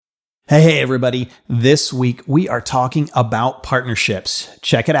Hey, everybody. This week we are talking about partnerships.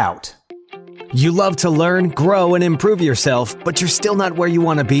 Check it out. You love to learn, grow, and improve yourself, but you're still not where you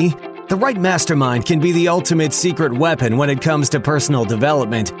want to be? The right mastermind can be the ultimate secret weapon when it comes to personal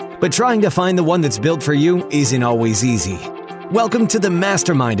development, but trying to find the one that's built for you isn't always easy. Welcome to the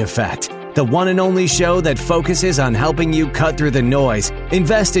Mastermind Effect, the one and only show that focuses on helping you cut through the noise,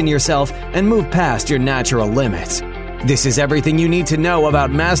 invest in yourself, and move past your natural limits. This is everything you need to know about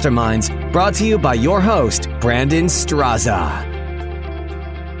masterminds, brought to you by your host, Brandon Straza.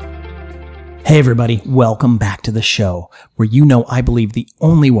 Hey, everybody. Welcome back to the show where I believe the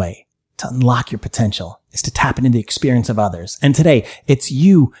only way to unlock your potential is to tap into the experience of others. And today, it's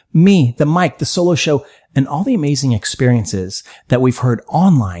you, me, the mic, the solo show, and all the amazing experiences that we've heard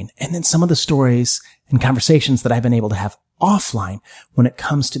online, and then some of the stories and conversations that I've been able to have offline when it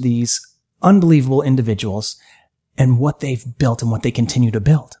comes to these unbelievable individuals and what they've built and what they continue to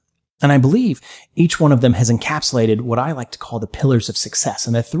build. And I believe each one of them has encapsulated what I like to call the pillars of success.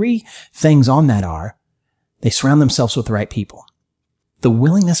 And the three things on that are, they surround themselves with the right people, the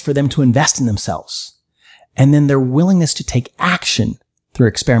willingness for them to invest in themselves, and then their willingness to take action through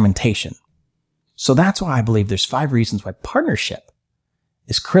experimentation. So that's why I believe there's 5 reasons why partnership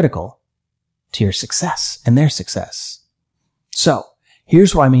is critical to your success and their success. So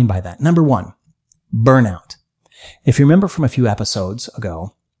here's what I mean by that. Number 1, burnout. If you remember from a few episodes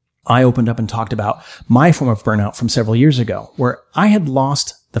ago, I opened up and talked about my form of burnout from several years ago, where I had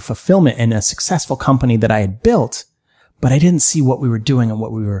lost the fulfillment in a successful company that I had built, but I didn't see what we were doing and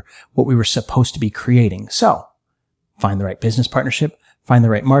what we were supposed to be creating. So find the right business partnership, find the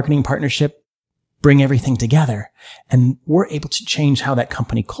right marketing partnership, bring everything together, and we're able to change how that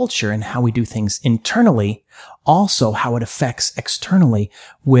company culture and how we do things internally, also how it affects externally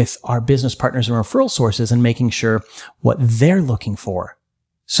with our business partners and referral sources and making sure what they're looking for.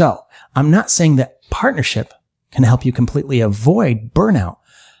 So I'm not saying that partnership can help you completely avoid burnout,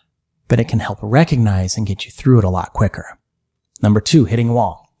 but it can help recognize and get you through it a lot quicker. Number 2, hitting a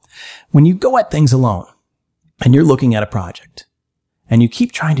wall. When you go at things alone and you're looking at a project, and you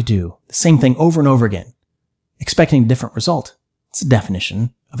keep trying to do the same thing over and over again, expecting a different result, it's a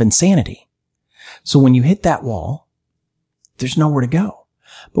definition of insanity. So when you hit that wall, there's nowhere to go.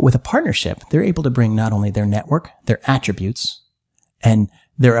 But with a partnership, they're able to bring not only their network, their attributes, and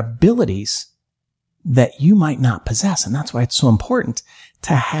their abilities that you might not possess. And that's why it's so important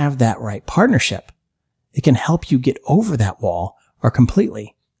to have that right partnership. It can help you get over that wall or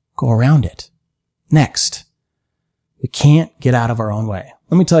completely go around it. Next, we can't get out of our own way.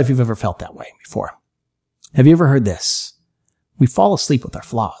 Let me tell you if you've ever felt that way before. Have you ever heard this? We fall asleep with our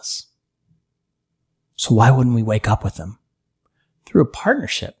flaws. So why wouldn't we wake up with them? Through a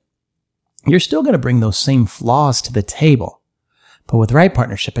partnership, you're still going to bring those same flaws to the table. But with the right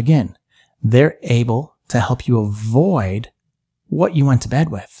partnership, again, they're able to help you avoid what you went to bed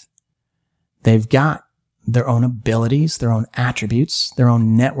with. They've got their own abilities, their own attributes, their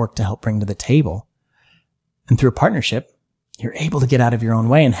own network to help bring to the table. And through a partnership, you're able to get out of your own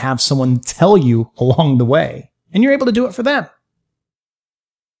way and have someone tell you along the way. And you're able to do it for them.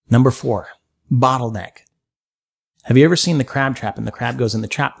 Number 4, bottleneck. Have you ever seen the crab trap and the crab goes in the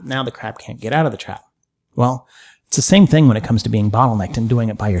trap, but now the crab can't get out of the trap? Well, it's the same thing when it comes to being bottlenecked and doing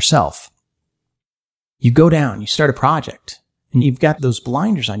it by yourself. You go down, you start a project, and you've got those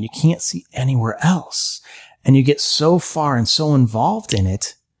blinders on. You can't see anywhere else. And you get so far and so involved in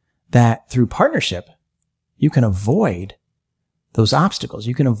it that through partnership, you can avoid those obstacles.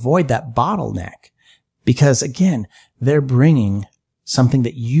 You can avoid that bottleneck because, again, they're bringing something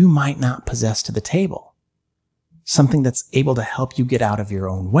that you might not possess to the table, something that's able to help you get out of your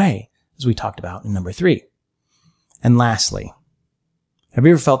own way, as we talked about in number 3. And lastly, have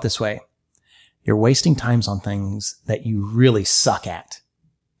you ever felt this way? You're wasting times on things that you really suck at.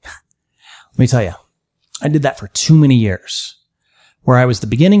 Let me tell you, I did that for too many years, where I was the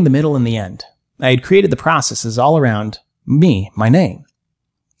beginning, the middle, and the end. I had created the processes all around me, my name.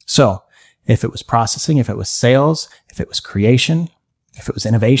 So if it was processing, if it was sales, if it was creation, if it was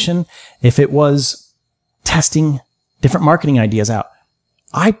innovation, if it was testing different marketing ideas out,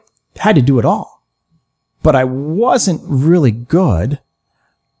 I had to do it all. But I wasn't really good,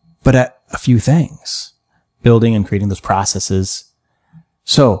 but at a few things, building and creating those processes.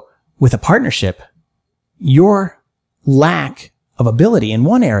 So with a partnership, your lack of ability in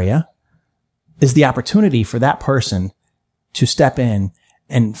one area is the opportunity for that person to step in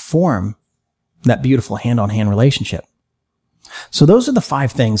and form that beautiful hand-on-hand relationship. So those are the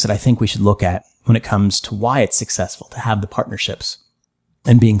 5 things that I think we should look at when it comes to why it's successful to have the partnerships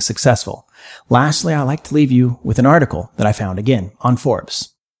and being successful. Lastly, I like to leave you with an article that I found again on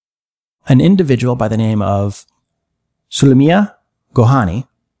Forbes. an individual by the name of Souleyman Gohani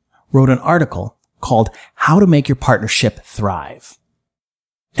wrote an article called How to Make Your Partnership Thrive.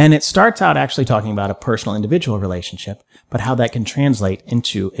 And it starts out actually talking about a personal individual relationship, but how that can translate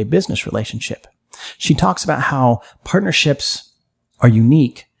into a business relationship. She talks about how partnerships are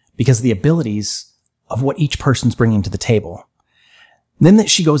unique because of the abilities of what each person's bringing to the table. Then that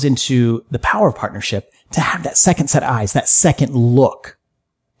she goes into the power of partnership to have that second set of eyes, that second look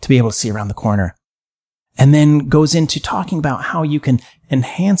to be able to see around the corner. And then goes into talking about how you can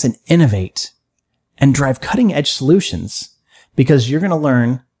enhance and innovate and drive cutting edge solutions because you're going to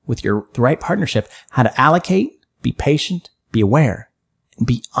learn with the right partnership how to allocate, be patient, be aware, and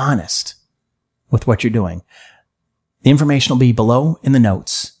be honest with what you're doing. The information will be below in the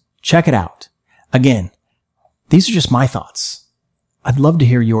notes. Check it out. Again, these are just my thoughts. I'd love to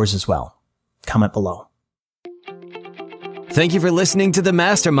hear yours as well. Comment below. Thank you for listening to The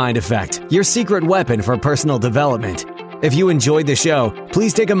Mastermind Effect, your secret weapon for personal development. If you enjoyed the show,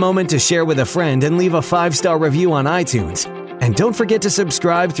 please take a moment to share with a friend and leave a 5-star review on iTunes. And don't forget to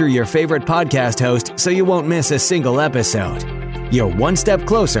subscribe through your favorite podcast host so you won't miss a single episode. You're one step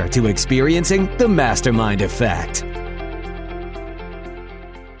closer to experiencing The Mastermind Effect.